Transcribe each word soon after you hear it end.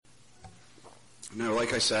Now,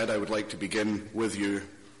 like I said, I would like to begin with you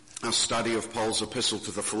a study of Paul's epistle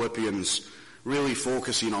to the Philippians, really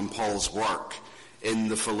focusing on Paul's work in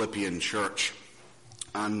the Philippian church.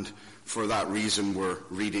 And for that reason, we're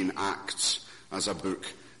reading Acts as a book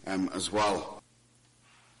as well.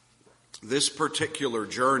 This particular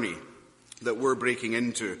journey that we're breaking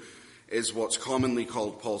into is what's commonly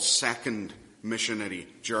called Paul's second missionary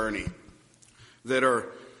journey.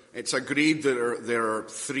 It's agreed that there are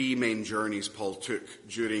three main journeys Paul took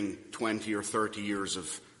during 20 or 30 years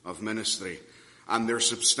of ministry, and they're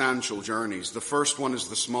substantial journeys. The first one is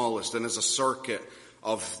the smallest and is a circuit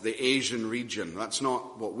of the Asian region. That's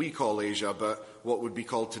not what we call Asia, but what would be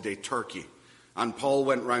called today Turkey. And Paul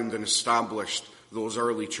went round and established those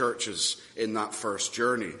early churches in that first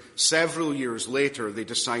journey. Several years later, they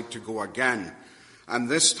decide to go again, and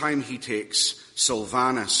this time he takes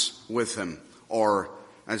Silvanus with him, or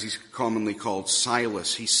as he's commonly called,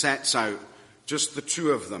 Silas. He sets out, just the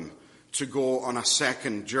two of them, to go on a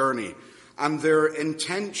second journey. And their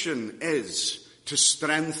intention is to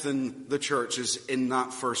strengthen the churches in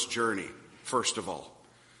that first journey, first of all.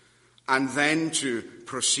 And then to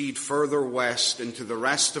proceed further west into the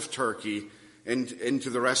rest of Turkey, into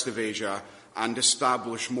the rest of Asia, and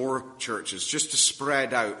establish more churches, just to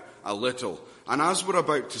spread out a little. And as we're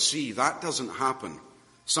about to see, that doesn't happen.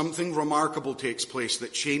 Something remarkable takes place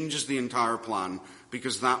that changes the entire plan,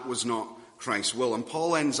 because that was not Christ's will. And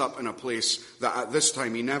Paul ends up in a place that at this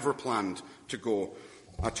time he never planned to go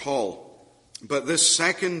at all. But this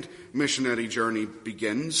second missionary journey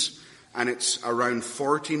begins, and it's around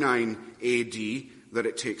 49 AD that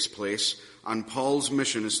it takes place. And Paul's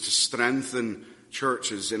mission is to strengthen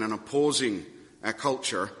churches in an opposing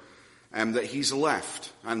culture that he's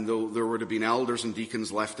left. And there would have been elders and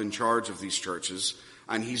deacons left in charge of these churches.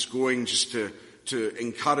 And he's going just to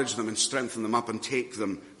encourage them and strengthen them up and take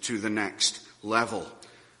them to the next level.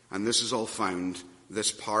 And this is all found,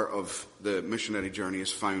 this part of the missionary journey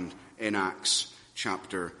is found in Acts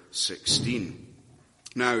chapter 16.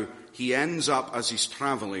 Now, he ends up, as he's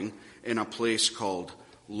traveling, in a place called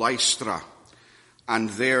Lystra. And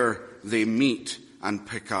there they meet and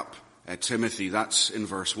pick up Timothy. That's in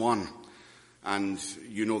verse 1. And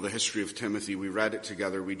you know the history of Timothy. We read it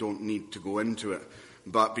together. We don't need to go into it.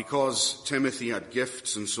 But because Timothy had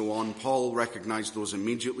gifts and so on, Paul recognized those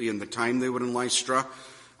immediately in the time they were in Lystra.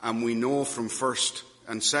 And we know from 1st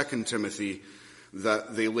and 2nd Timothy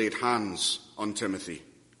that they laid hands on Timothy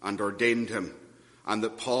and ordained him. And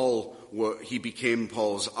that he became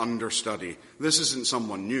Paul's understudy. This isn't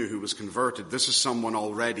someone new who was converted. This is someone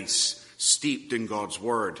already steeped in God's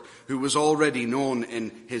word, who was already known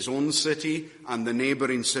in his own city and the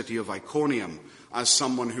neighboring city of Iconium as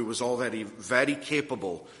someone who was already very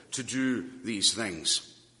capable to do these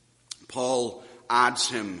things. Paul adds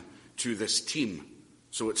him to this team.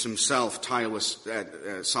 So it's himself,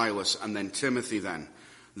 Silas, and then Timothy then,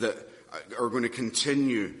 that are going to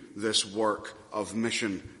continue this work of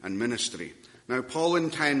mission and ministry. Now, Paul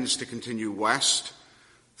intends to continue west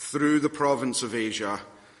through the province of Asia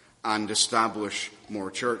and establish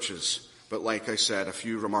more churches. But like I said, a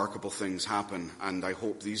few remarkable things happen, and I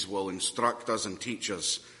hope these will instruct us and teach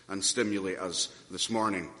us and stimulate us this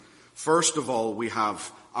morning. First of all, we have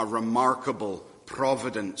a remarkable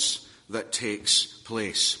providence that takes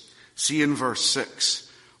place. See in verse 6,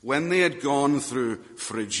 when they had gone through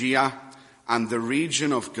Phrygia and the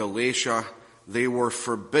region of Galatia, they were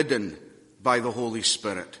forbidden by the Holy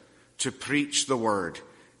Spirit to preach the word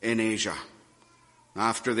in Asia.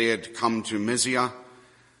 After they had come to Mysia,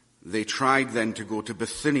 they tried then to go to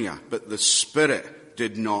Bithynia, but the Spirit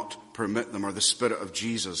did not permit them, or the Spirit of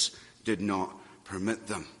Jesus did not permit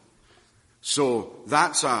them. So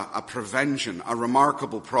that's a prevention, a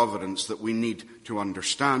remarkable providence that we need to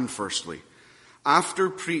understand firstly. After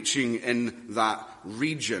preaching in that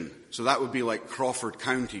region, so that would be like Crawford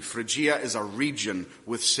County. Phrygia is a region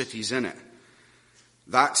with cities in it.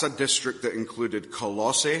 That's a district that included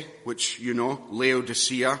Colossae, which you know,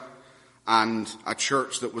 Laodicea, and a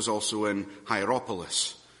church that was also in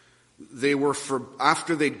Hierapolis.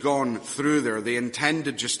 After they'd gone through there, they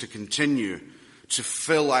intended just to continue to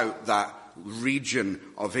fill out that region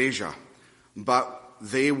of Asia. But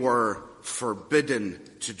they were forbidden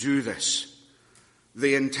to do this.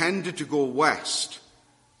 They intended to go west,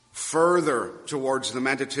 further towards the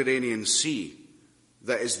Mediterranean Sea.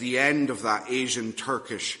 That is the end of that Asian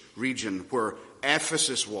Turkish region where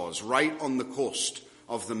Ephesus was, right on the coast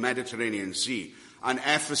of the Mediterranean Sea. And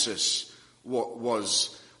Ephesus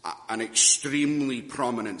was an extremely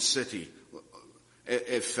prominent city.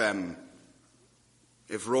 If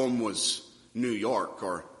Rome was New York,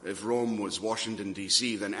 or if Rome was Washington,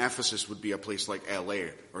 D.C., then Ephesus would be a place like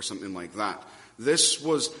L.A. or something like that. This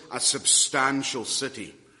was a substantial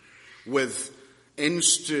city with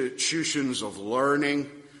institutions of learning,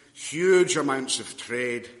 huge amounts of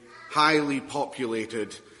trade, highly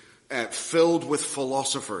populated, filled with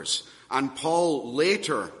philosophers. And Paul,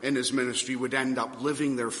 later in his ministry, would end up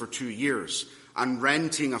living there for 2 years and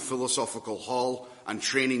renting a philosophical hall and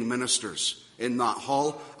training ministers in that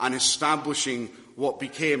hall and establishing what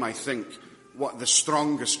became, I think, the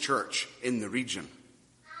strongest church in the region.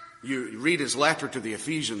 You read his letter to the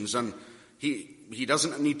Ephesians, and he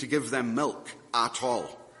doesn't need to give them milk at all.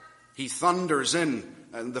 He thunders in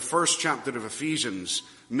the first chapter of Ephesians,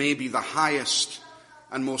 may be the highest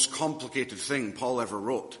and most complicated thing Paul ever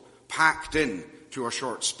wrote, packed in to a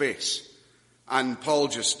short space. And Paul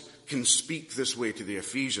just can speak this way to the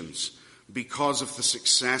Ephesians because of the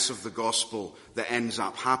success of the gospel that ends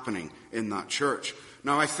up happening in that church.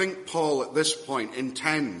 Now, I think Paul at this point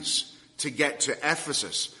intends to get to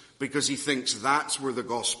Ephesus because he thinks that's where the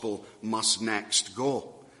gospel must next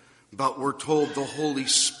go. But we're told the Holy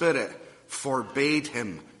Spirit forbade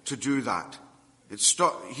him to do that.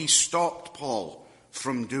 He stopped Paul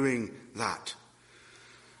from doing that.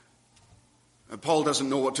 And Paul doesn't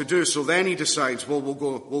know what to do, so then he decides, well,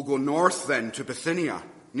 we'll go north then to Bithynia,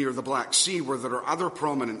 near the Black Sea, where there are other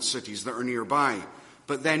prominent cities that are nearby.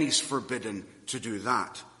 But then he's forbidden to do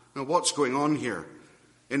that. Now, what's going on here?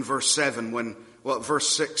 In verse 7,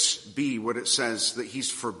 verse 6b, where it says that he's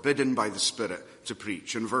forbidden by the Spirit to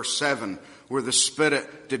preach. In verse 7, where the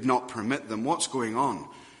Spirit did not permit them. What's going on?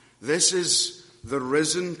 This is the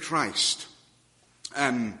risen Christ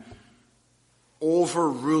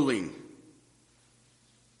overruling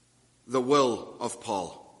the will of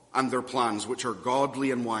Paul and their plans, which are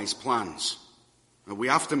godly and wise plans. Now, we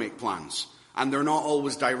have to make plans, and they're not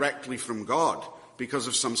always directly from God because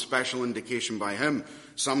of some special indication by him.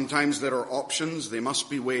 Sometimes there are options, they must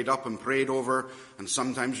be weighed up and prayed over, and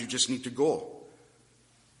sometimes you just need to go.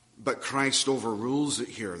 But Christ overrules it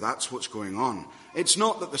here. That's what's going on. It's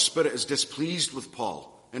not that the Spirit is displeased with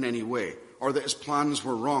Paul in any way, or that his plans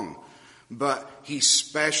were wrong, but he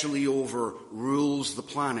specially overrules the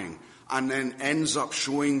planning and then ends up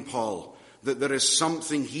showing Paul that there is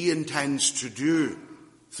something he intends to do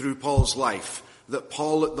through Paul's life that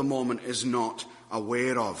Paul at the moment is not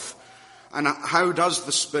aware of. And how does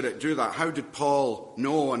the Spirit do that? How did Paul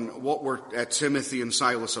know, and what were Timothy and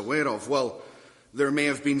Silas aware of? Well, there may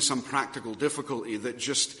have been some practical difficulty that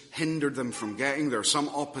just hindered them from getting there. Some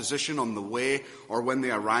opposition on the way or when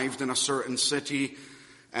they arrived in a certain city.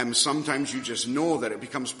 Sometimes you just know that it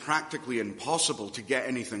becomes practically impossible to get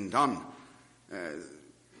anything done.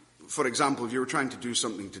 For example, if you were trying to do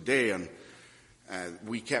something today and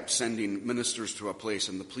we kept sending ministers to a place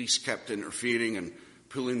and the police kept interfering and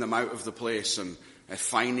pulling them out of the place and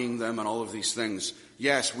fining them and all of these things.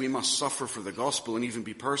 Yes, we must suffer for the gospel and even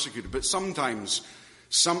be persecuted, but sometimes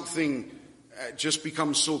something just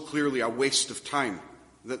becomes so clearly a waste of time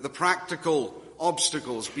that the practical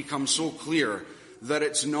obstacles become so clear that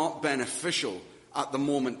it's not beneficial at the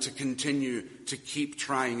moment to continue to keep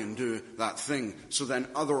trying and do that thing. So then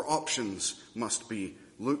other options must be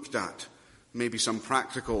looked at. Maybe some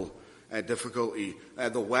practical difficulty.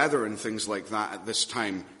 The weather and things like that at this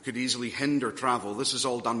time could easily hinder travel. This is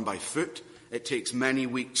all done by foot. It takes many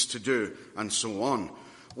weeks to do, and so on.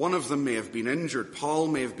 One of them may have been injured. Paul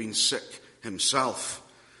may have been sick himself.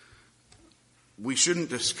 We shouldn't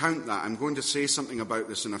discount that. I'm going to say something about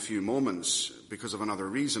this in a few moments because of another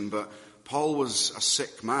reason, but Paul was a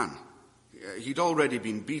sick man. He'd already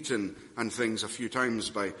been beaten and things a few times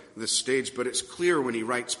by this stage, but it's clear when he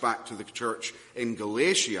writes back to the church in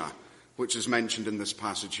Galatia, which is mentioned in this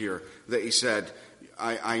passage here, that he said,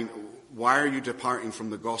 why are you departing from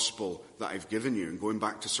the gospel that I've given you and going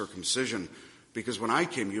back to circumcision? Because when I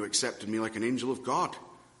came, you accepted me like an angel of God,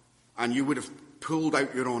 and you would have pulled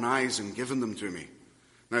out your own eyes and given them to me.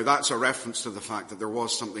 Now, that's a reference to the fact that there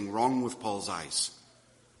was something wrong with Paul's eyes,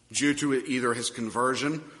 due to either his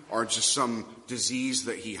conversion or just some disease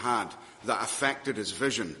that he had that affected his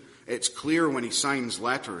vision. It's clear when he signs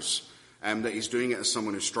letters that he's doing it as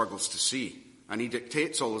someone who struggles to see. And he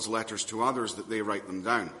dictates all his letters to others that they write them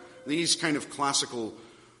down. These kind of classical,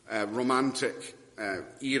 romantic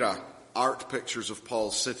era art pictures of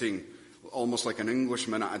Paul sitting almost like an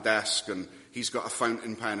Englishman at a desk and he's got a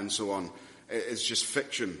fountain pen and so on, is just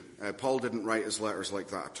fiction. Paul didn't write his letters like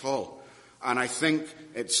that at all. And I think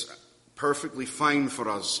it's perfectly fine for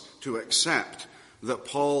us to accept that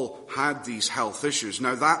Paul had these health issues.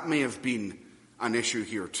 Now, that may have been an issue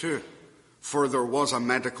here too, for there was a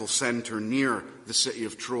medical center near the city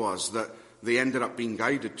of Troas that they ended up being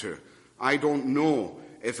guided to. I don't know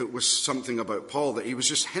if it was something about Paul that he was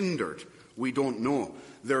just hindered. We don't know.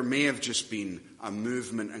 There may have just been a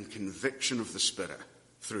movement and conviction of the Spirit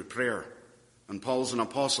through prayer. And Paul's an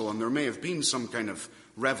apostle, and there may have been some kind of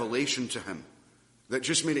revelation to him that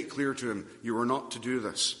just made it clear to him, you are not to do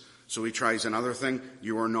this. So he tries another thing,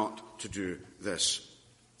 you are not to do this.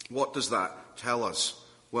 What does that tell us?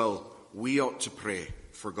 Well, we ought to pray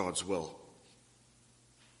for God's will.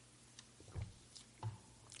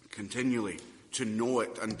 Continually, to know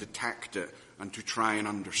it and detect it and to try and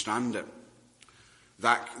understand it.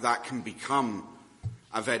 That can become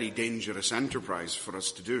a very dangerous enterprise for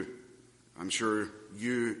us to do. I'm sure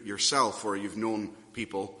you yourself, or you've known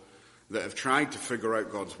people that have tried to figure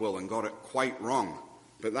out God's will and got it quite wrong.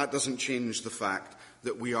 But that doesn't change the fact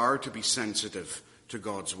that we are to be sensitive to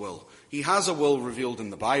God's will. He has a will revealed in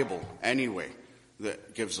the Bible anyway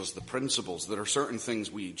that gives us the principles. There are certain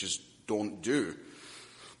things we just don't do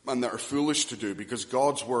and that are foolish to do because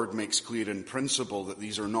God's word makes clear in principle that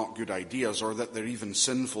these are not good ideas or that they're even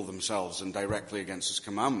sinful themselves and directly against his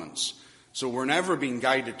commandments. So we're never being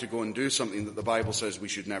guided to go and do something that the Bible says we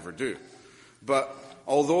should never do. But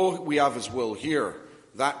although we have his will here,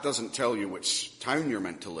 that doesn't tell you which town you're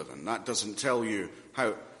meant to live in. That doesn't tell you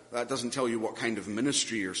what kind of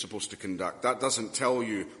ministry you're supposed to conduct. That doesn't tell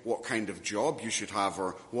you what kind of job you should have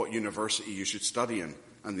or what university you should study in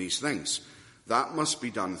and these things. That must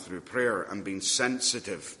be done through prayer and being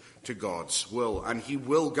sensitive to God's will. And he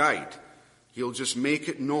will guide. He'll just make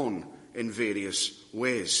it known in various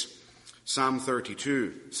ways. Psalm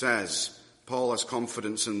 32 says, Paul has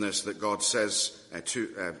confidence in this, that God says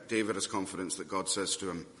David has confidence that God says to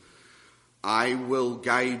him, I will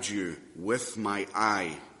guide you with my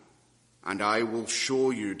eye, and I will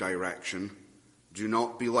show you direction. Do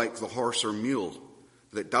not be like the horse or mule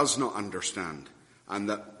that does not understand, and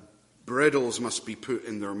that bridles must be put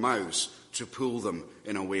in their mouths to pull them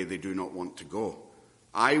in a way they do not want to go.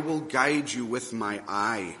 I will guide you with my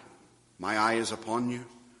eye. My eye is upon you.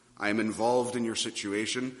 I am involved in your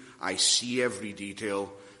situation. I see every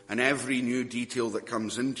detail, and every new detail that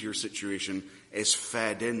comes into your situation is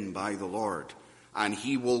fed in by the Lord. And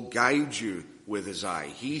he will guide you with his eye.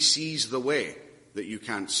 He sees the way that you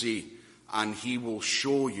can't see, and he will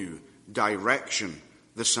show you direction,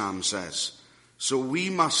 the psalm says. So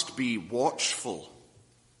we must be watchful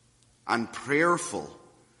and prayerful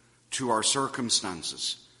to our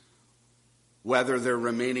circumstances, whether they're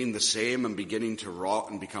remaining the same and beginning to rot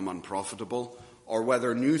and become unprofitable, or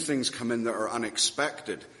whether new things come in that are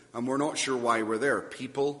unexpected and we're not sure why we're there.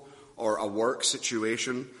 People, or a work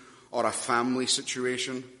situation, or a family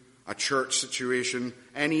situation, a church situation,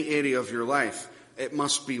 any area of your life, it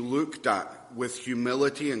must be looked at with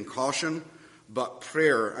humility and caution, but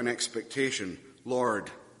prayer and expectation. Lord,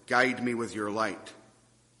 guide me with your light.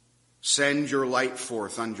 Send your light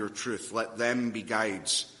forth and your truth. Let them be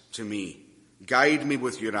guides to me. Guide me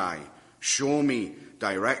with your eye. Show me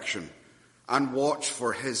direction. And watch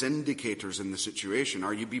for his indicators in the situation.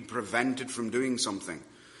 Are you being prevented from doing something?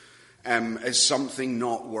 Is something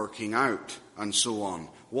not working out? And so on.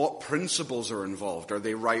 What principles are involved? Are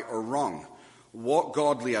they right or wrong? What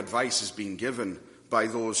godly advice is being given by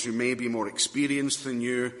those who may be more experienced than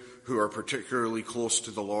you, who are particularly close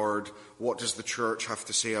to the Lord? What does the church have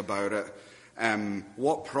to say about it?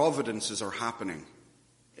 What providences are happening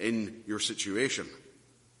in your situation?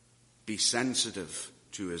 Be sensitive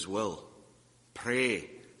to his will. Pray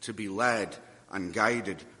to be led and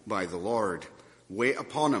guided by the Lord. Wait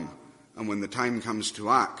upon him, and when the time comes to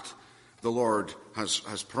act, the Lord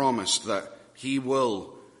has promised that he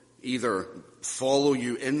will either follow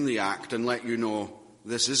you in the act and let you know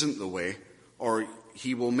this isn't the way, or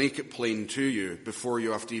he will make it plain to you before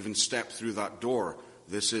you have to even step through that door.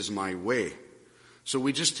 This is my way. So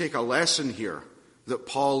we just take a lesson here that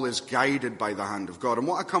Paul is guided by the hand of God. And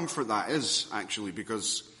what a comfort that is, actually,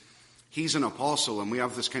 because he's an apostle and we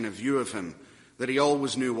have this kind of view of him that he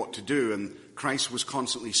always knew what to do, and Christ was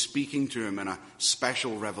constantly speaking to him in a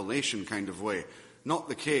special revelation kind of way. Not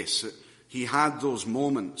the case. He had those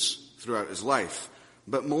moments throughout his life,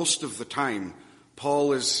 but most of the time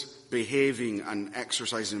Paul is behaving and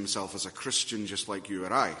exercising himself as a Christian just like you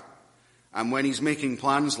or I. And when he's making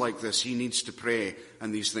plans like this, he needs to pray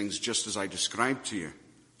and these things just as I described to you.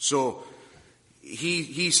 So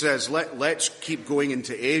he says, let's keep going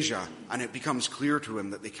into Asia, and it becomes clear to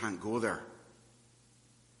him that they can't go there.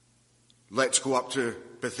 Let's go up to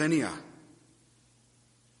Bithynia.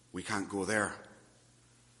 We can't go there.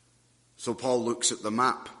 So Paul looks at the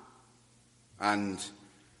map, and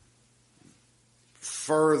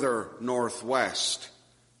further northwest,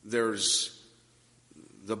 there's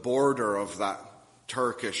the border of that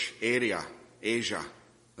Turkish area, Asia,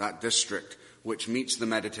 that district, which meets the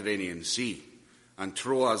Mediterranean Sea. And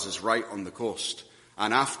Troas is right on the coast.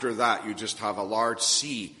 And after that, you just have a large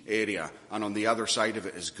sea area, and on the other side of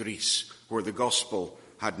it is Greece, where the gospel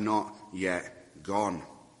had not yet gone.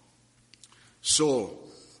 So,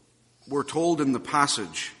 we're told in the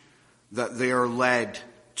passage that they are led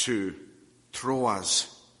to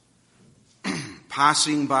Troas.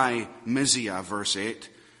 Passing by Mysia, verse 8,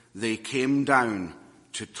 they came down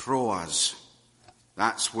to Troas.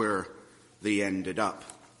 That's where they ended up,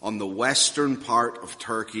 on the western part of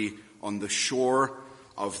Turkey, on the shore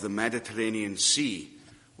of the Mediterranean Sea,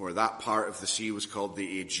 where that part of the sea was called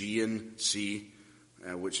the Aegean Sea,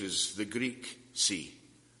 which is the Greek Sea,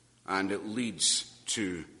 and it leads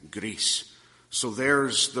to Greece. So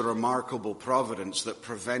there's the remarkable providence that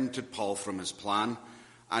prevented Paul from his plan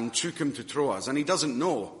and took him to Troas. And he doesn't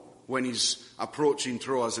know when he's approaching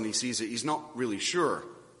Troas and he sees it. He's not really sure.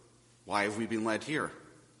 Why have we been led here?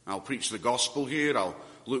 I'll preach the gospel here. I'll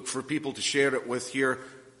look for people to share it with here.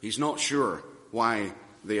 He's not sure why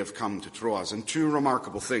they have come to Troas. And two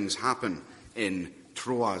remarkable things happen in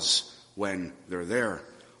Troas when they're there.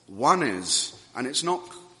 One is, and it's not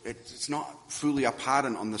fully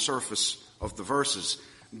apparent on the surface of the verses,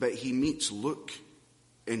 but he meets Luke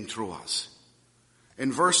in Troas.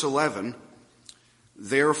 In verse 11,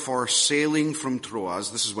 therefore sailing from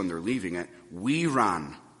Troas, this is when they're leaving it, we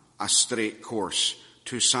ran a straight course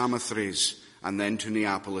to Samothrace and then to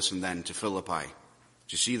Neapolis and then to Philippi.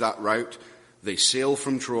 Do you see that route? They sail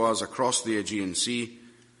from Troas across the Aegean Sea,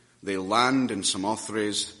 they land in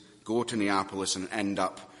Samothrace, go to Neapolis and end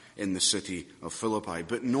up in the city of Philippi.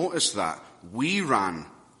 But notice that we ran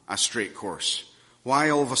a straight course. Why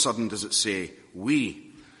all of a sudden does it say we?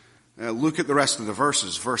 Look at the rest of the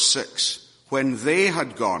verses. Verse 6. When they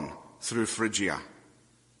had gone through Phrygia,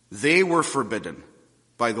 they were forbidden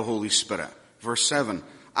by the Holy Spirit. Verse 7.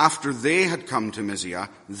 After they had come to Mysia,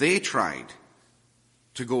 they tried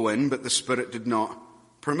to go in, but the Spirit did not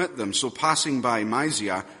permit them. So passing by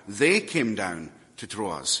Mysia, they came down to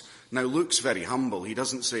Troas. Now Luke's very humble. He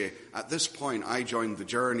doesn't say, at this point I joined the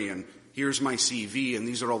journey and here's my CV and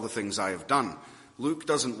these are all the things I have done. Luke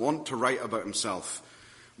doesn't want to write about himself.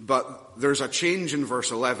 But there's a change in verse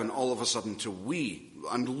 11 all of a sudden to we.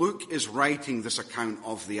 And Luke is writing this account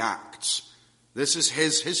of the Acts. This is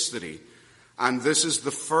his history. And this is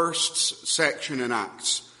the first section in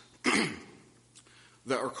Acts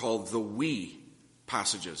that are called the we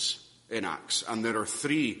passages in Acts. And there are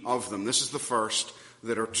 3 of them. This is the first.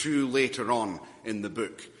 There are 2 later on in the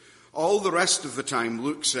book. All the rest of the time,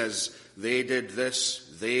 Luke says, they did this,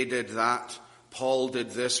 they did that, Paul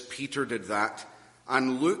did this, Peter did that.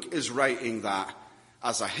 And Luke is writing that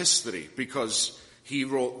as a history because he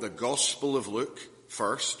wrote the Gospel of Luke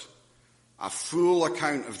first, a full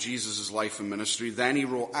account of Jesus' life and ministry. Then he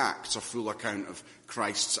wrote Acts, a full account of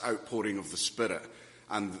Christ's outpouring of the Spirit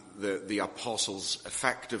and the apostles'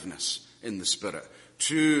 effectiveness in the Spirit.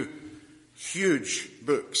 2 huge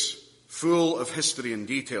books full of history and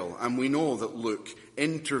detail. And we know that Luke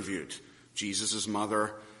interviewed Jesus'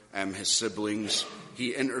 mother, his siblings.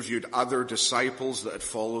 He interviewed other disciples that had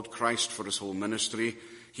followed Christ for his whole ministry.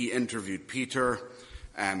 He interviewed Peter.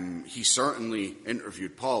 He certainly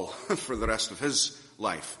interviewed Paul for the rest of his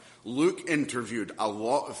life. Luke interviewed a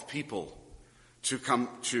lot of people to come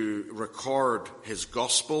to record his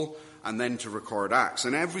gospel and then to record Acts.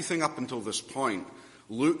 And everything up until this point,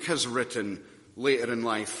 Luke has written later in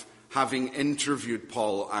life, having interviewed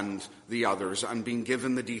Paul and the others and been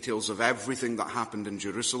given the details of everything that happened in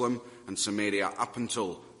Jerusalem and Samaria up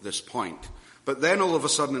until this point. But then all of a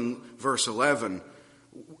sudden in verse 11,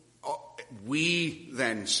 we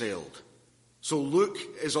then sailed. So Luke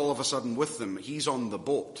is all of a sudden with them. He's on the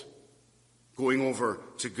boat going over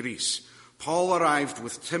to Greece. Paul arrived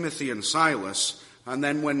with Timothy and Silas, and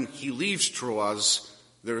then when he leaves Troas,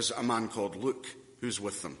 there's a man called Luke who's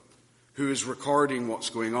with them, who is recording what's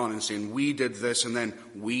going on and saying, we did this and then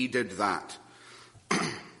we did that.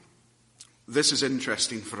 This is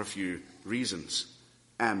interesting for a few reasons.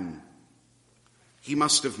 He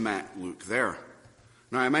must have met Luke there.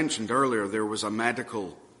 Now, I mentioned earlier there was a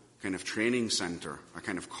medical kind of training center, a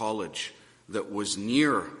kind of college that was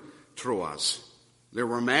near Troas. There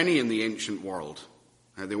were many in the ancient world.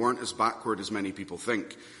 They weren't as backward as many people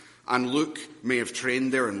think. And Luke may have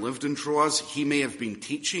trained there and lived in Troas. He may have been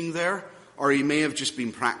teaching there, or he may have just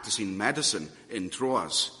been practicing medicine in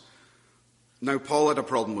Troas. Now, Paul had a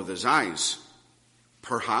problem with his eyes.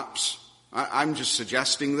 Perhaps. I'm just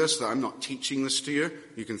suggesting this, that I'm not teaching this to you.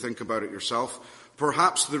 You can think about it yourself.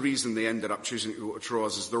 Perhaps the reason they ended up choosing to go to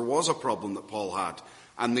Troas is there was a problem that Paul had,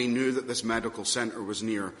 and they knew that this medical center was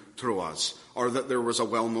near Troas, or that there was a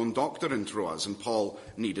well-known doctor in Troas and Paul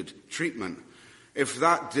needed treatment. If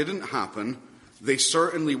that didn't happen, they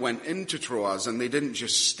certainly went into Troas and they didn't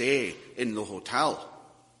just stay in the hotel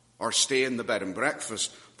or stay in the bed and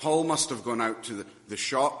breakfast. Paul must have gone out to the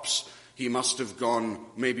shops. He must have gone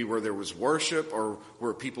maybe where there was worship or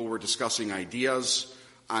where people were discussing ideas.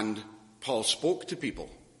 And Paul spoke to people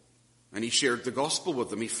and he shared the gospel with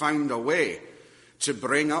them. He found a way to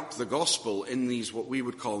bring up the gospel in these what we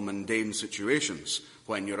would call mundane situations,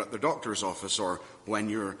 when you're at the doctor's office or when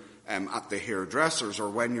you're at the hairdresser's or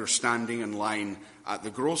when you're standing in line at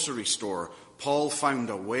the grocery store. Paul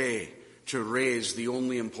found a way to raise the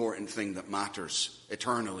only important thing that matters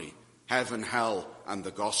eternally: heaven, hell, and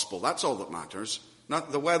the gospel. That's all that matters.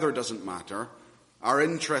 Not the weather doesn't matter. Our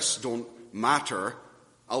interests don't matter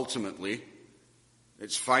ultimately.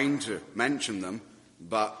 It's fine to mention them,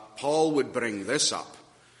 but Paul would bring this up.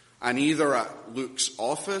 And either at Luke's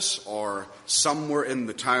office or somewhere in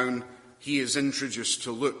the town, he is introduced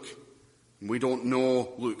to Luke. We don't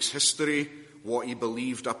know Luke's history, what he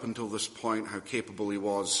believed up until this point, how capable he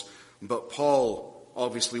was. But Paul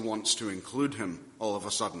obviously wants to include him all of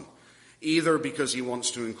a sudden, either because he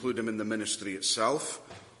wants to include him in the ministry itself,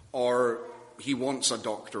 or he wants a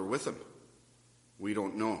doctor with him. We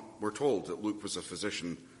don't know. We're told that Luke was a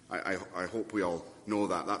physician. I hope we all know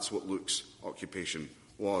that. That's what Luke's occupation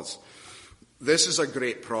was. This is a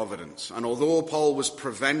great providence. And although Paul was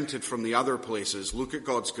prevented from the other places, look at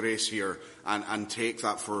God's grace here and take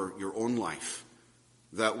that for your own life.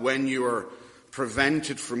 That when you are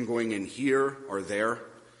prevented from going in here or there,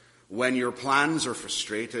 when your plans are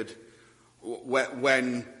frustrated,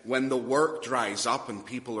 when the work dries up and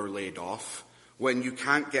people are laid off, when you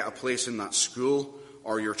can't get a place in that school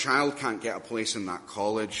or your child can't get a place in that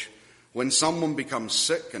college, when someone becomes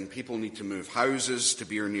sick and people need to move houses to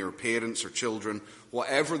be near parents or children,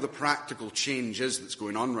 whatever the practical change is that's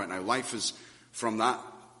going on right now, life is, from that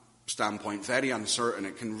standpoint, very uncertain.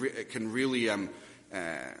 It can really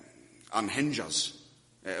unhinge us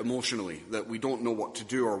emotionally, that we don't know what to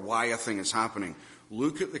do or why a thing is happening.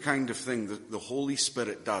 Look at the kind of thing that the Holy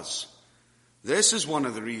Spirit does. This is one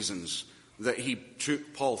of the reasons that he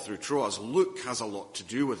took Paul through Troas. Luke has a lot to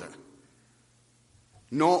do with it.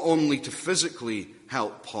 Not only to physically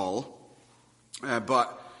help Paul,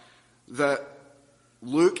 but that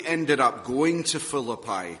Luke ended up going to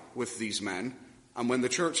Philippi with these men. And when the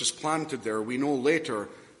church is planted there, we know later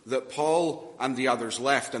that Paul and the others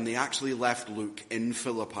left, and they actually left Luke in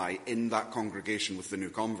Philippi, in that congregation with the new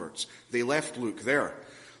converts. They left Luke there.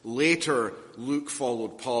 Later, Luke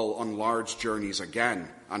followed Paul on large journeys again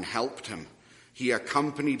and helped him. He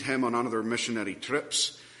accompanied him on other missionary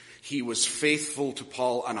trips. He was faithful to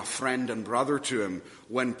Paul and a friend and brother to him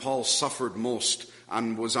when Paul suffered most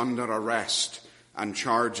and was under arrest and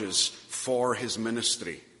charges for his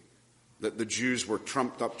ministry. That the Jews were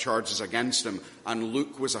trumped up charges against him, and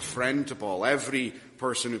Luke was a friend to Paul. Every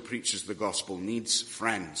person who preaches the gospel needs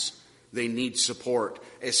friends. They need support,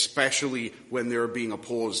 especially when they're being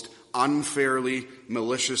opposed unfairly,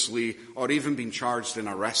 maliciously, or even being charged and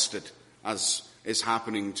arrested, as is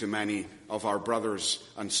happening to many of our brothers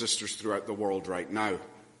and sisters throughout the world right now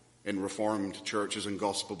in Reformed churches and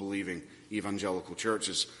gospel-believing evangelical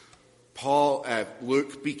churches.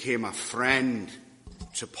 Luke became a friend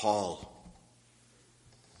to Paul.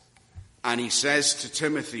 And he says to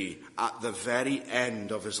Timothy at the very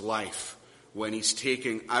end of his life, when he's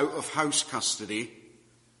taken out of house custody,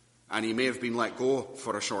 and he may have been let go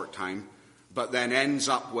for a short time, but then ends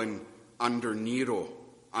up when under Nero,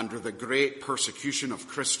 under the great persecution of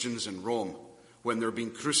Christians in Rome, when they're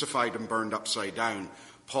being crucified and burned upside down,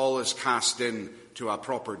 Paul is cast into a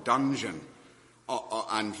proper dungeon,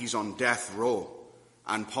 and he's on death row.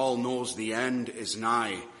 And Paul knows the end is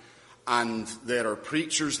nigh. And there are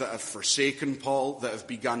preachers that have forsaken Paul, that have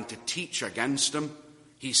begun to teach against him.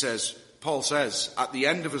 Paul says, at the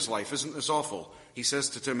end of his life, isn't this awful? He says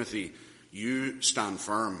to Timothy, you stand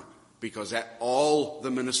firm, because all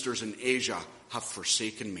the ministers in Asia have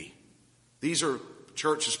forsaken me. These are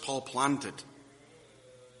churches Paul planted.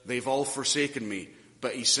 They've all forsaken me.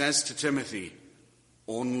 But he says to Timothy,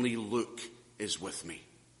 only Luke is with me.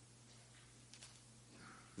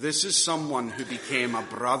 This is someone who became a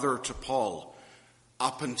brother to Paul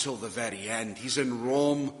up until the very end. He's in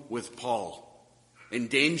Rome with Paul, in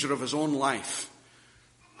danger of his own life.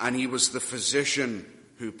 And he was the physician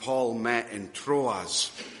who Paul met in Troas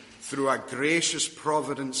through a gracious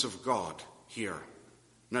providence of God here.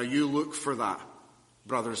 Now you look for that,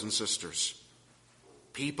 brothers and sisters.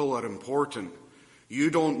 People are important. You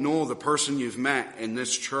don't know the person you've met in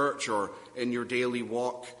this church or in your daily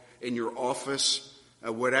walk, in your office,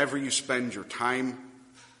 wherever you spend your time.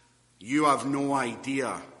 You have no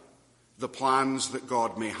idea the plans that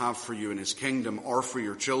God may have for you in his kingdom or for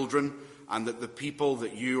your children, and that the people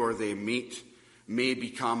that you or they meet may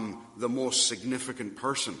become the most significant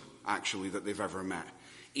person, actually, that they've ever met.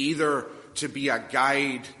 Either to be a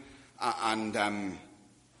guide and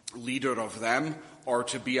leader of them, or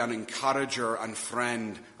to be an encourager and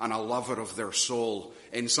friend and a lover of their soul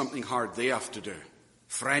in something hard they have to do.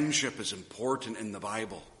 Friendship is important in the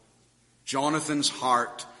Bible. Jonathan's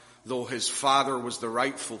heart, though his father was the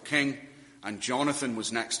rightful king, and Jonathan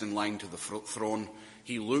was next in line to the throne,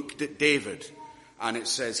 he looked at David, and it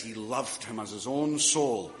says he loved him as his own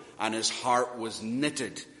soul, and his heart was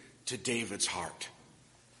knitted to David's heart.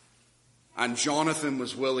 And Jonathan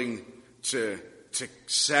was willing to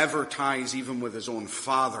sever ties even with his own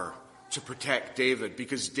father to protect David,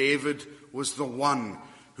 because David was the one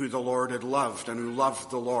who the Lord had loved and who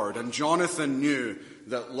loved the Lord. And Jonathan knew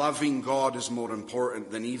that loving God is more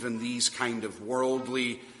important than even these kind of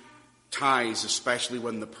worldly ties, especially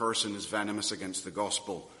when the person is venomous against the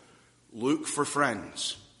gospel. Look for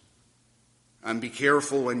friends and be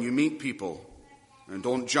careful when you meet people. And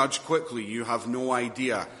don't judge quickly. You have no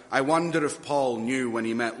idea. I wonder if Paul knew when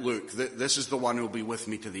he met Luke that this is the one who will be with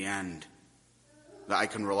me to the end, that I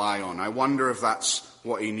can rely on. I wonder if that's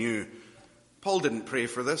what he knew. Paul didn't pray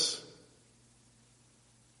for this.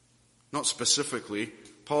 Not specifically.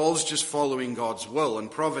 Paul's just following God's will. And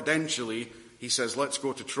providentially, he says, let's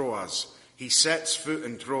go to Troas. He sets foot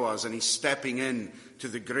in Troas and he's stepping in to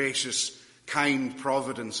the gracious, kind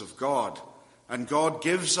providence of God. And God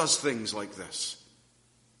gives us things like this.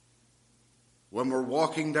 When we're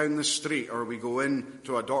walking down the street, or we go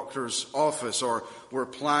into a doctor's office, or we're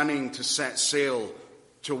planning to set sail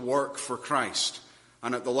to work for Christ,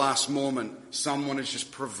 and at the last moment, someone is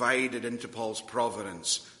just provided into Paul's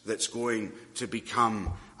providence that's going to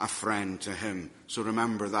become a friend to him. So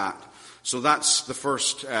remember that. So that's the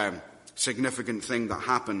first significant thing that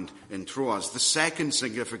happened in Troas. The second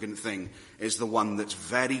significant thing is the one that's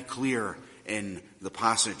very clear in the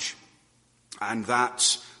passage. And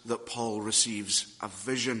that's that Paul receives a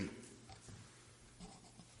vision.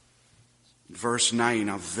 Verse 9,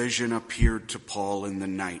 a vision appeared to Paul in the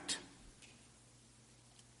night.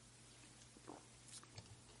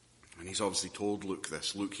 And he's obviously told Luke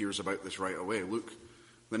this. Luke hears about this right away. Luke,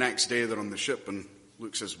 the next day they're on the ship, and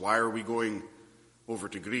Luke says, why are we going over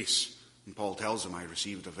to Greece? And Paul tells him, I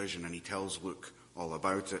received a vision, and he tells Luke all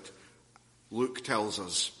about it. Luke tells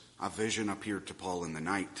us a vision appeared to Paul in the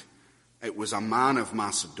night. It was a man of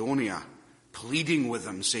Macedonia pleading with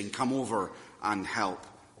him, saying, come over and help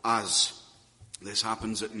us. This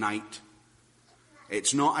happens at night.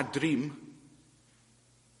 It's not a dream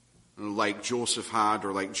like Joseph had,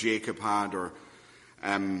 or like Jacob had, or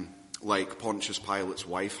like Pontius Pilate's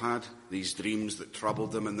wife had. These dreams that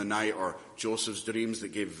troubled them in the night, or Joseph's dreams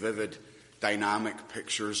that gave vivid, dynamic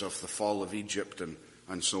pictures of the fall of Egypt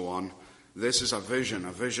and so on. This is a vision.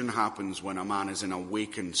 A vision happens when a man is in a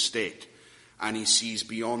wakened state and he sees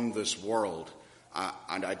beyond this world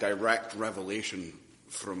and a direct revelation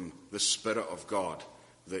from the Spirit of God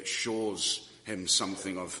that shows him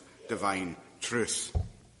something of divine truth.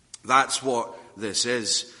 That's what this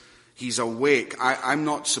is. He's awake. I'm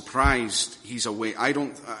not surprised he's awake.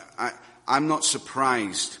 I'm not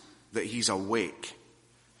surprised that he's awake.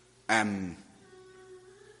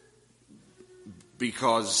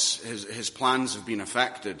 Because his plans have been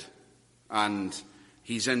affected, and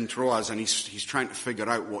he's in Troas, and he's trying to figure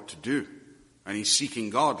out what to do, and he's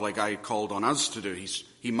seeking God like I called on us to do.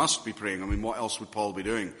 He must be praying. I mean, what else would Paul be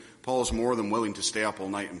doing? Paul's more than willing to stay up all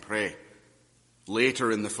night and pray.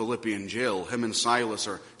 Later in the Philippian jail, him and Silas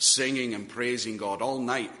are singing and praising God all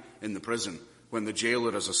night in the prison when the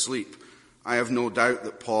jailer is asleep. I have no doubt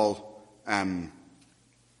that Paul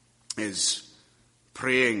is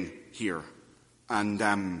praying here.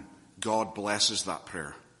 And God blesses that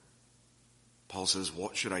prayer. Paul says,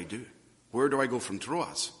 what should I do? Where do I go from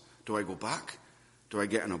Troas? Do I go back? Do I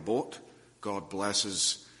get in a boat? God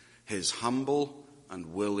blesses his humble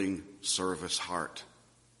and willing service heart.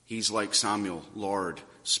 He's like Samuel, Lord,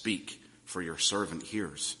 speak, for your servant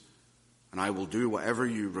hears. And I will do whatever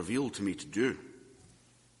you reveal to me to do.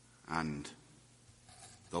 And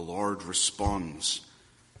the Lord responds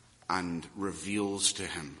and reveals to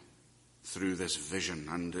him through this vision.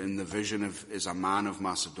 And in the vision is a man of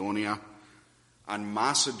Macedonia. And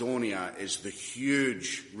Macedonia is the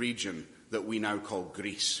huge region that we now call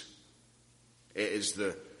Greece. It is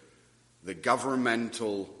the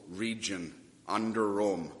governmental region under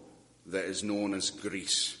Rome that is known as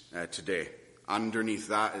Greece today. Underneath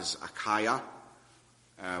that is Achaia,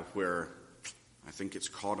 where I think it's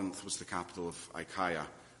Corinth was the capital of Achaia,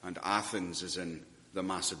 and Athens is in the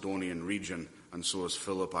Macedonian region, and so is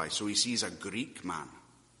Philippi. So he sees a Greek man,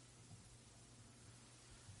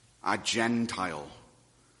 a Gentile,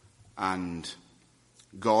 and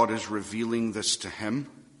God is revealing this to him,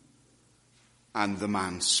 and the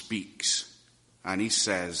man speaks, and he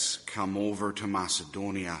says, "Come over to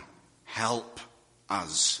Macedonia, help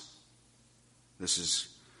us." This is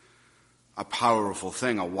a powerful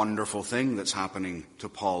thing, a wonderful thing that's happening to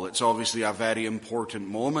Paul. It's obviously a very important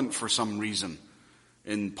moment for some reason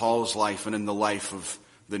in Paul's life and in the life of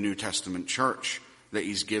the New Testament church, that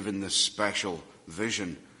he's given this special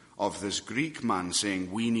vision of this Greek man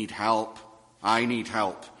saying, "We need help, I need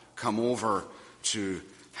help, come over to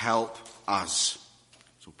help us."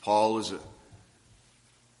 So Paul is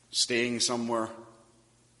staying somewhere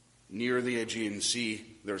near the Aegean Sea.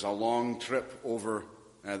 There's a long trip over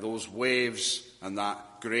those waves and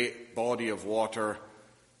that great body of water,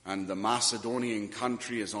 and the Macedonian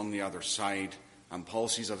country is on the other side. And Paul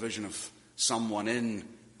sees a vision of someone in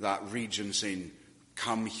that region saying,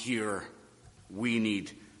 "Come here, we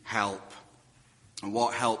need help." And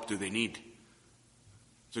what help do they need?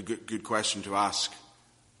 It's a good question to ask.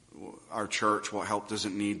 Our church, what help does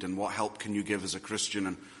it need, and what help can you give as a Christian,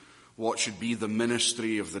 and what should be the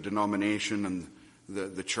ministry of the denomination and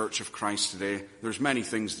the Church of Christ today? There's many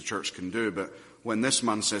things the church can do, but when this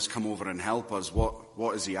man says, "Come over and help us,"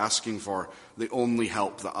 what is he asking for? The only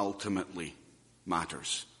help that ultimately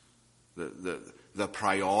matters. The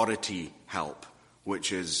priority help,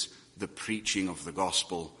 which is the preaching of the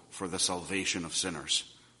gospel for the salvation of sinners.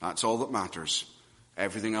 That's all that matters.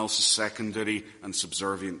 Everything else is secondary and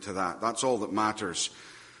subservient to that. That's all that matters.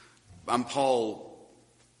 And Paul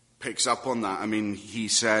picks up on that. I mean, he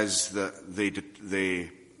says that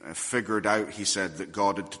they figured out, he said, that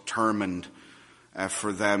God had determined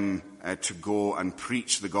for them to go and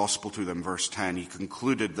preach the gospel to them. Verse 10, he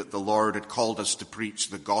concluded that the Lord had called us to preach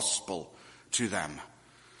the gospel to them.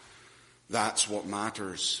 That's what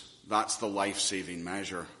matters. That's the life-saving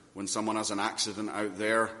measure. When someone has an accident out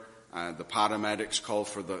there, the paramedics call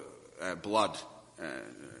for the blood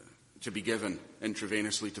to be given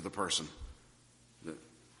intravenously to the person.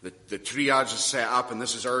 The triage is set up, and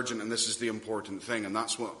this is urgent, and this is the important thing, and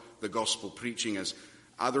that's what the gospel preaching is.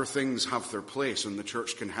 Other things have their place, and the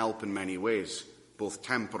church can help in many ways, both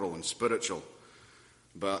temporal and spiritual.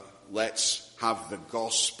 But let's have the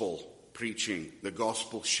gospel preaching, the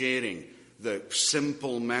gospel sharing. The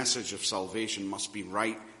simple message of salvation must be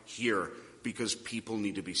right here, because people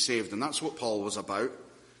need to be saved. And that's what Paul was about,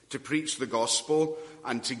 to preach the gospel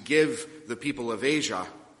and to give the people of Asia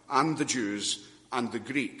and the Jews and the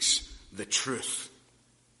Greeks the truth.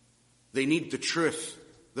 They need the truth.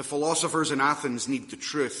 The philosophers in Athens need the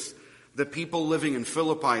truth. The people living in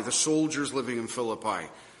Philippi, the soldiers living in Philippi,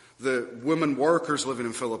 the women workers living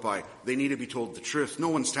in Philippi, they need to be told the truth. No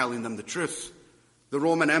one's telling them the truth. The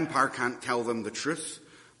Roman Empire can't tell them the truth.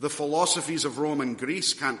 The philosophies of Rome and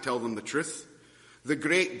Greece can't tell them the truth. The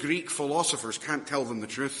great Greek philosophers can't tell them the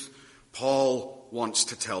truth. Paul wants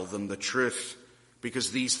to tell them the truth,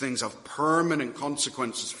 because these things have permanent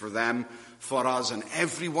consequences for them, for us, and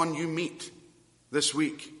everyone you meet this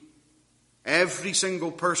week. Every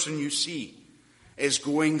single person you see is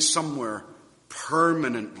going somewhere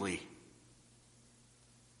permanently.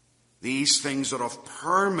 These things are of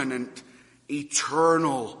permanent,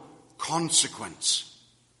 eternal consequence.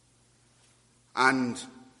 And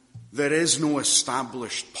there is no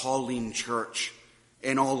established Pauline church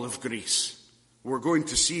in all of Greece. We're going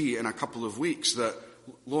to see in a couple of weeks that,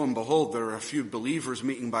 lo and behold, there are a few believers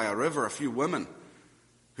meeting by a river, a few women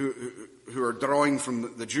who are drawing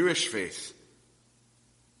from the Jewish faith.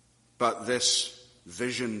 But this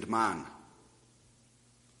visioned man,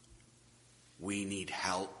 we need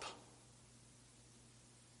help.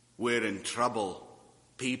 We're in trouble.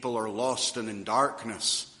 People are lost and in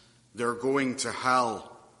darkness. They're going to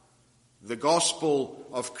hell. The gospel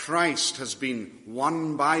of Christ has been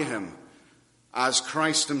won by him, as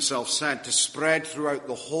Christ himself said, to spread throughout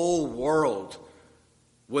the whole world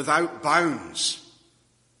without bounds.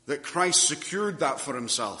 That Christ secured that for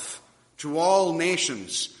himself to all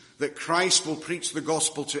nations, that Christ will preach the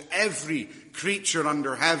gospel to every creature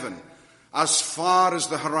under heaven, as far as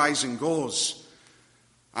the horizon goes.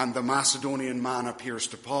 And the Macedonian man appears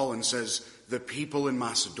to Paul and says, the people in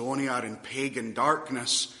Macedonia are in pagan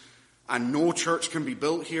darkness, and no church can be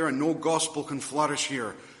built here, and no gospel can flourish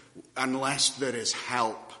here, unless there is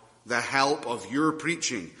help. The help of your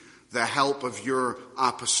preaching, the help of your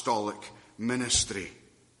apostolic ministry.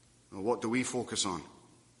 What do we focus on?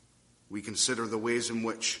 We consider the ways in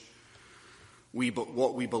which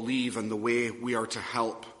what we believe and the way we are to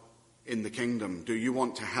help in the kingdom. Do you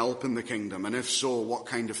want to help in the kingdom? And if so, what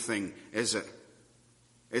kind of thing is it?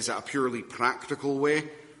 Is it a purely practical way,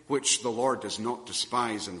 which the Lord does not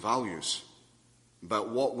despise and values? But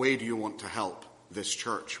what way do you want to help this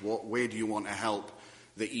church? What way do you want to help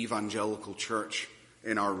the evangelical church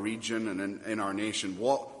in our region and in our nation?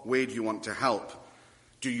 What way do you want to help?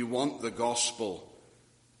 Do you want the gospel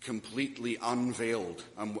completely unveiled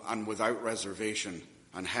and without reservation,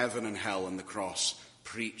 and heaven and hell and the cross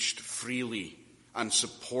preached freely and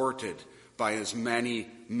supported by as many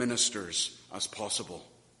ministers as possible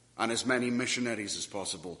and as many missionaries as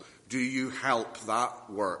possible? Do you help that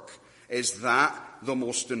work? Is that the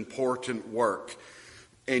most important work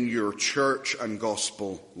in your church and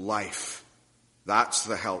gospel life? That's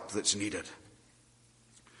the help that's needed.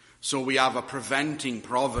 So we have a preventing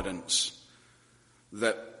providence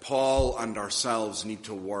that Paul and ourselves need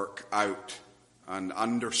to work out and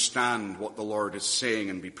understand what the Lord is saying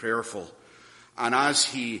and be prayerful. And as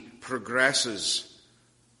he progresses,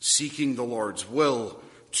 seeking the Lord's will,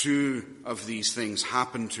 2 of these things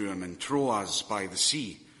happen to him in Troas by the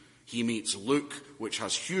sea. He meets Luke, which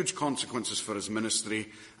has huge consequences for his ministry,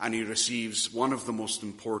 and he receives one of the most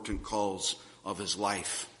important calls of his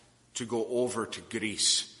life, to go over to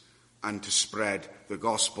Greece and to spread the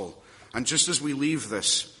gospel. And just as we leave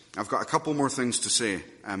this, I've got a couple more things to say,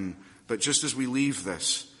 but just as we leave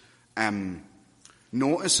this,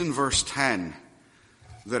 notice in verse 10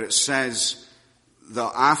 that it says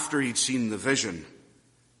that after he'd seen the vision,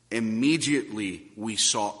 immediately we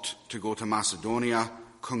sought to go to Macedonia,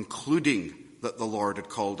 concluding that the Lord had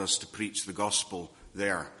called us to preach the gospel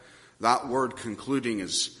there. That word concluding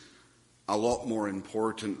is a lot more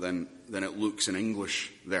important than it looks in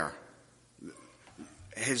English there.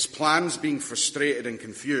 His plans being frustrated and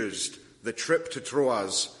confused, the trip to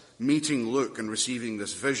Troas, meeting Luke and receiving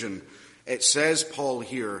this vision, it says Paul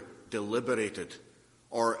here deliberated,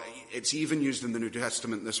 or it's even used in the New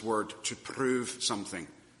Testament, this word, to prove something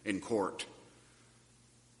in court.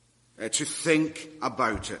 To think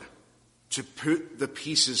about it, to put the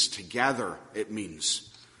pieces together, it means.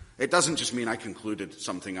 It doesn't just mean I concluded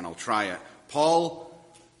something and I'll try it. Paul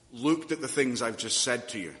looked at the things I've just said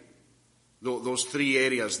to you, those 3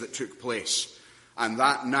 areas that took place. And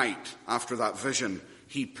that night, after that vision,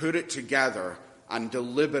 he put it together and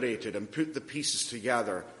deliberated and put the pieces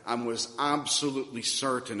together and was absolutely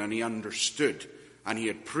certain, and he understood and he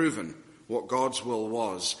had proven what God's will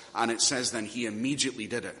was. And it says then he immediately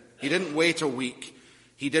did it. He didn't wait a week.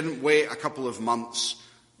 He didn't wait a couple of months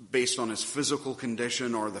based on his physical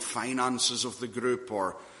condition or the finances of the group,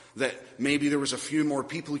 or that maybe there was a few more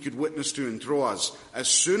people he could witness to in Troas. As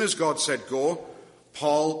soon as God said go,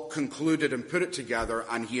 Paul concluded and put it together,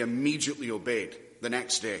 and he immediately obeyed the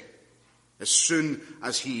next day, as soon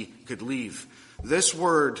as he could leave. This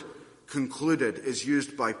word concluded is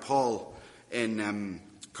used by Paul in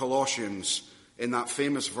Colossians, in that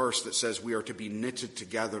famous verse that says we are to be knitted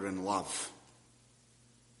together in love.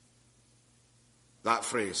 That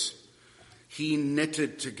phrase. He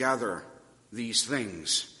knitted together these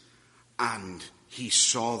things, and he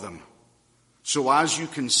saw them. So as you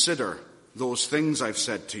consider those things I've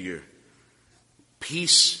said to you,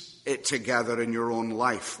 piece it together in your own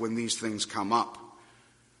life when these things come up,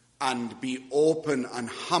 and be open and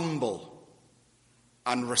humble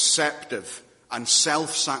and receptive and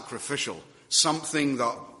self-sacrificial, something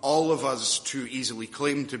that all of us too easily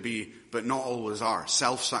claim to be, but not always are,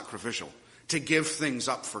 self-sacrificial, to give things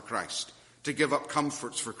up for Christ, to give up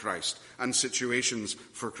comforts for Christ and situations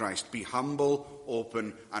for Christ. Be humble,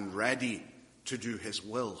 open, and ready to do his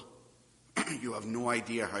will. You have no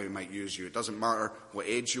idea how he might use you. It doesn't matter what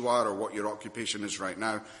age you are or what your occupation is right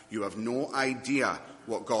now. You have no idea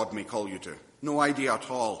what God may call you to. No idea at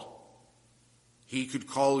all. He could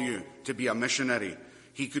call you to be a missionary.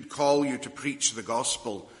 He could call you to preach the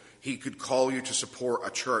gospel. He could call you to support a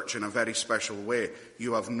church in a very special way.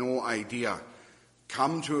 You have no idea.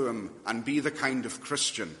 Come to him and be the kind of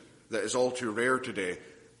Christian that is all too rare today,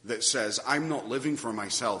 that says, I'm not living for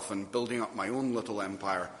myself and building up my own little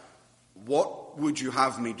empire. What would you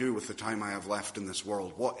have me do with the time I have left in this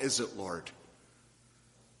world? What is it, Lord?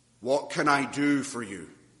 What can I do for you?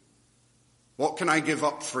 What can I give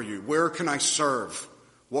up for you? Where can I serve?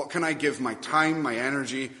 What can I give my time, my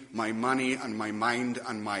energy, my money, and my mind,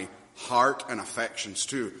 and my heart and affections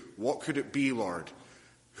to? What could it be, Lord?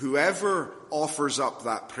 Whoever offers up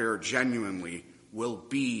that prayer genuinely will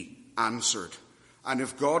be answered. And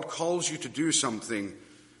if God calls you to do something,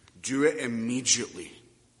 do it immediately.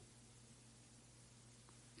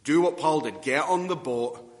 Do what Paul did. Get on the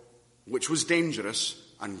boat, which was dangerous,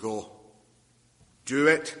 and go. Do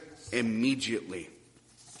it immediately.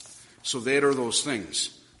 So there are those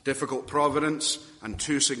things. Difficult providence and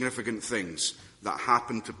two significant things that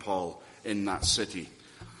happened to Paul in that city.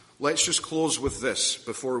 Let's just close with this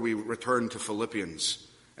before we return to Philippians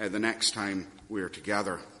the next time we are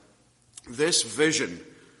together. This vision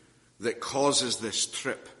that causes this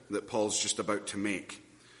trip that Paul's just about to make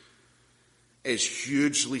is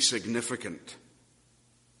hugely significant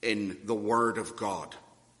in the Word of God,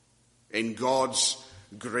 in God's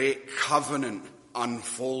great covenant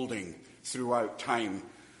unfolding throughout time,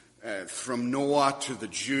 from Noah to the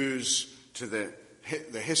Jews to the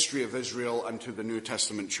history of Israel and to the New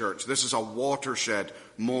Testament church. This is a watershed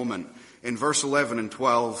moment. In verse 11 and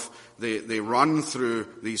 12, they run through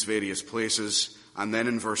these various places, and then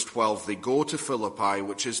in verse 12 they go to Philippi,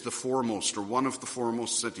 which is the foremost or one of the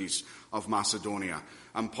foremost cities of Macedonia.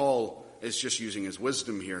 And Paul is just using his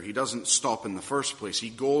wisdom here. He doesn't stop in the first place. He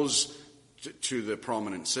goes to the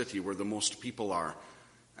prominent city where the most people are,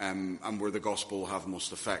 and where the gospel will have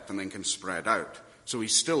most effect and then can spread out. So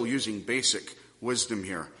he's still using basic wisdom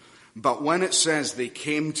here. But when it says they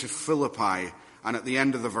came to Philippi, and at the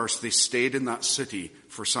end of the verse they stayed in that city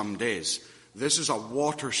for some days, this is a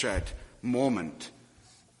watershed moment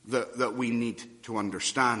that we need to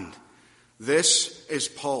understand. This is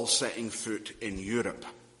Paul setting foot in Europe,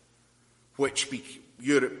 which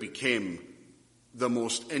Europe became the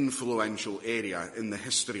most influential area in the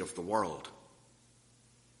history of the world.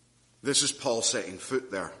 This is Paul setting foot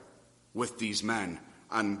there with these men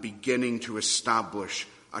and beginning to establish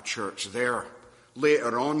a church there.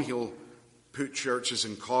 Later on, he'll put churches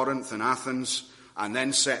in Corinth and Athens and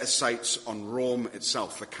then set his sights on Rome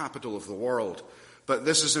itself, the capital of the world. But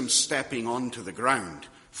this is him stepping onto the ground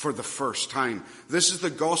for the first time. This is the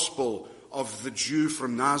gospel of the Jew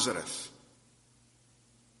from Nazareth,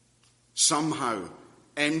 somehow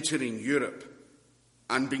entering Europe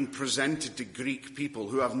and being presented to Greek people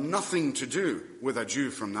who have nothing to do with a Jew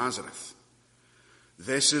from Nazareth.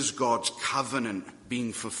 This is God's covenant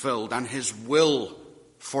being fulfilled and his will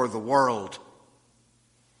for the world.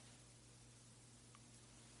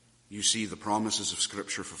 You see the promises of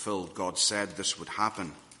Scripture fulfilled. God said this would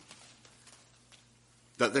happen.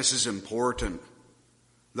 That this is important.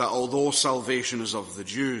 That although salvation is of the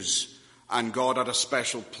Jews, and God had a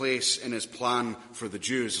special place in his plan for the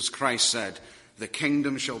Jews, as Christ said, the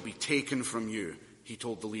kingdom shall be taken from you. He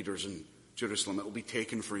told the leaders in Jerusalem, it will be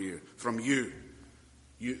taken from you.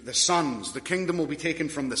 The sons, the kingdom will be taken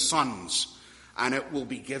from the sons, and it will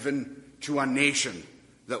be given to a nation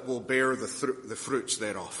that will bear the fruits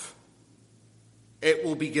thereof. It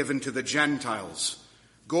will be given to the Gentiles.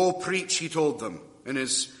 Go preach, he told them, in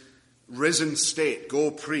his risen state.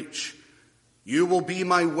 Go preach. You will be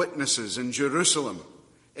my witnesses in Jerusalem,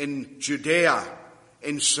 in Judea,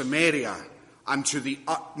 in Samaria, and to the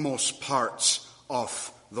utmost parts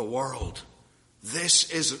of the world.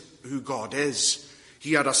 This is who God is.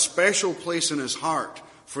 He had a special place in his heart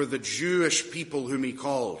for the Jewish people whom he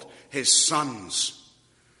called his sons.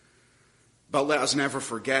 But let us never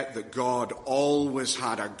forget that God always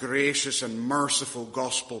had a gracious and merciful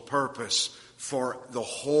gospel purpose for the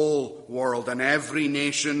whole world and every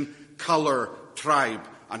nation, color, tribe,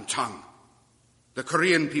 and tongue. The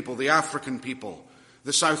Korean people, the African people,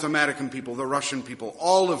 the South American people, the Russian people,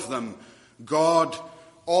 all of them, God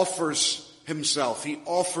offers himself. He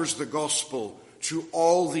offers the gospel to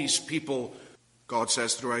all these people. God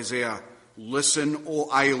says through Isaiah, listen, O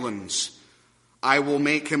islands, I will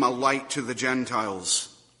make him a light to the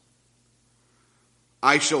Gentiles.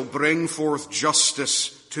 I shall bring forth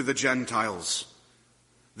justice to the Gentiles.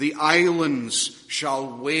 The islands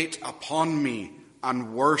shall wait upon me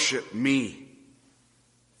and worship me.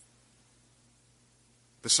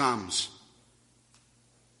 The Psalms.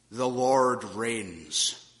 The Lord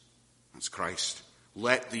reigns. That's Christ.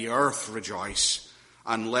 Let the earth rejoice,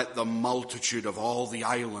 and let the multitude of all the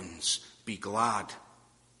islands be glad.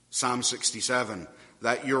 Psalm 67.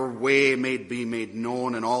 That your way may be made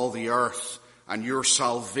known in all the earth, and your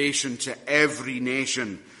salvation to every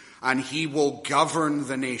nation. And he will govern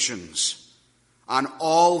the nations, and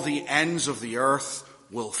all the ends of the earth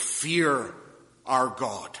will fear our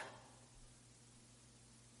God.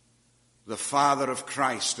 The Father of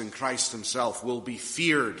Christ and Christ himself will be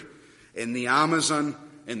feared in the Amazon,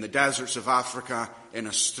 in the deserts of Africa, in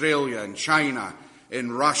Australia, in China,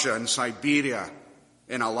 in Russia, in Siberia,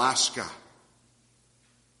 in Alaska.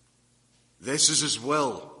 This is his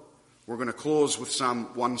will. We're going to close with Psalm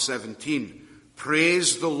 117.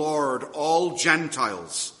 Praise the Lord, all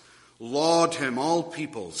Gentiles. Laud him, all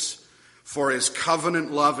peoples. For his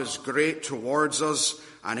covenant love is great towards us,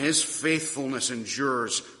 and his faithfulness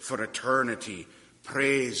endures for eternity.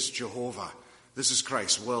 Praise Jehovah. This is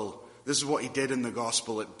Christ's will. This is what he did in the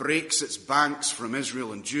gospel. It breaks its banks from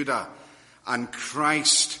Israel and Judah, and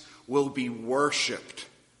Christ will be worshipped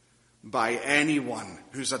by anyone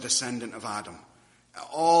who's a descendant of Adam.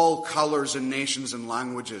 All colors and nations and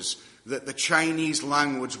languages. That the Chinese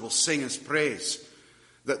language will sing his praise.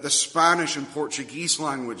 That the Spanish and Portuguese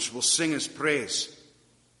language will sing his praise.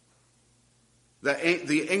 That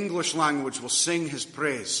the English language will sing his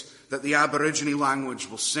praise. That the Aborigine language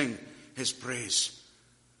will sing his praise.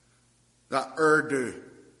 That Urdu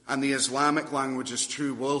and the Islamic languages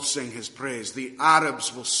too will sing his praise. The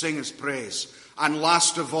Arabs will sing his praise. And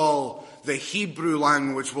last of all, the Hebrew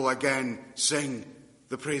language will again sing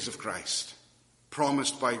the praise of Christ,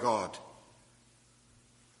 promised by God.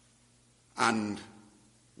 And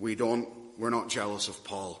we're not jealous of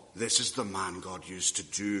Paul. This is the man God used to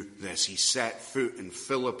do this. He set foot in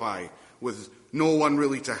Philippi with no one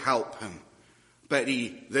really to help him. But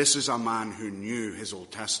this is a man who knew his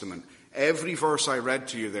Old Testament. Every verse I read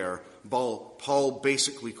to you there, Paul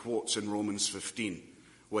basically quotes in Romans 15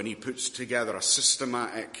 when he puts together a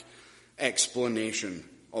systematic explanation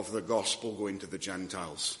of the gospel going to the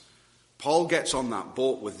Gentiles. Paul gets on that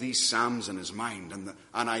boat with these psalms in his mind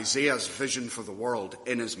and Isaiah's vision for the world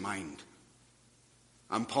in his mind.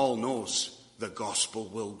 And Paul knows the gospel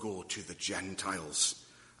will go to the Gentiles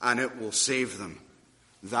and it will save them.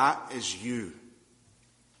 That is you.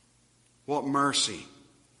 What mercy.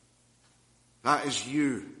 That is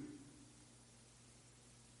you.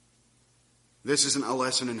 This isn't a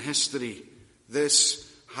lesson in history.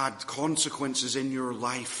 This had consequences in your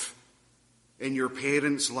life, in your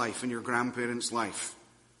parents' life, in your grandparents' life.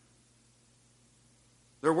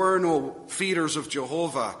 There were no feeders of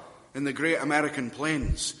Jehovah in the great American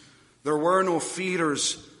plains. There were no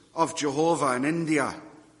feeders of Jehovah in India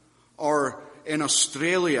or in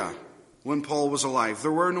Australia when Paul was alive.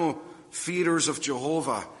 There were no feeders of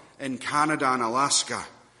Jehovah in Canada and Alaska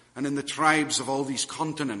and in the tribes of all these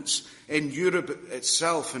continents. In Europe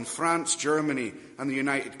itself, in France, Germany, and the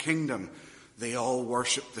United Kingdom, they all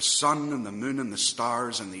worshipped the sun and the moon and the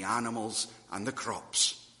stars and the animals and the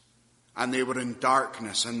crops. And they were in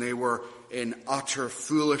darkness and they were in utter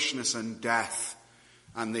foolishness and death.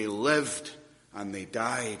 And they lived and they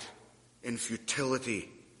died in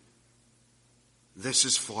futility. This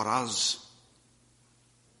is for us.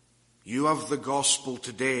 You have the gospel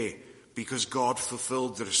today because God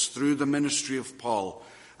fulfilled this through the ministry of Paul,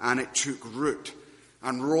 and it took root.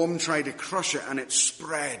 And Rome tried to crush it, and it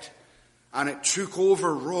spread. And it took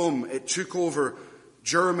over Rome, it took over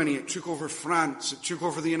Germany, it took over France, it took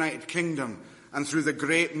over the United Kingdom. And through the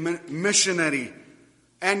great missionary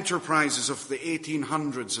enterprises of the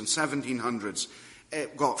 1800s and 1700s,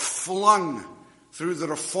 it got flung through the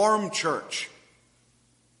Reformed Church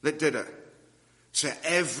that did it to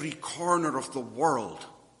every corner of the world.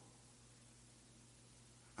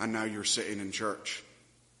 And now you're sitting in church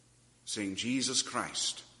saying, Jesus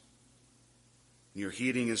Christ. And you're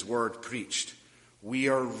hearing his word preached. We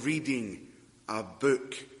are reading a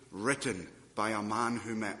book written by a man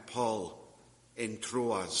who met Paul in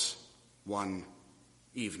Troas one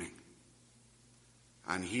evening.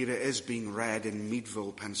 And here it is being read in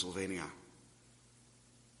Meadville, Pennsylvania.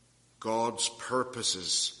 God's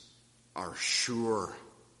purposes are sure.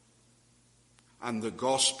 And the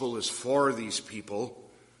gospel is for these people,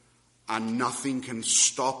 and nothing can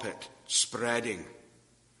stop it spreading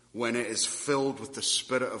when it is filled with the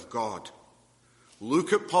Spirit of God.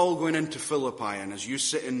 Look at Paul going into Philippi, and as you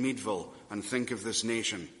sit in Meadville and think of this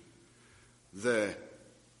nation, the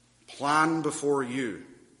plan before you,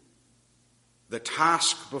 the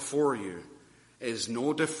task before you, is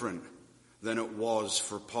no different than it was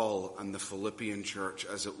for Paul and the Philippian church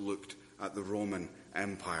as it looked at the Roman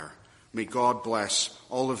Empire. May God bless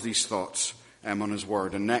all of these thoughts on his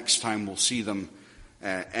word. And next time we'll see them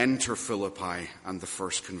enter Philippi and the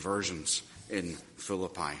first conversions in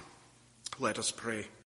Philippi. Let us pray.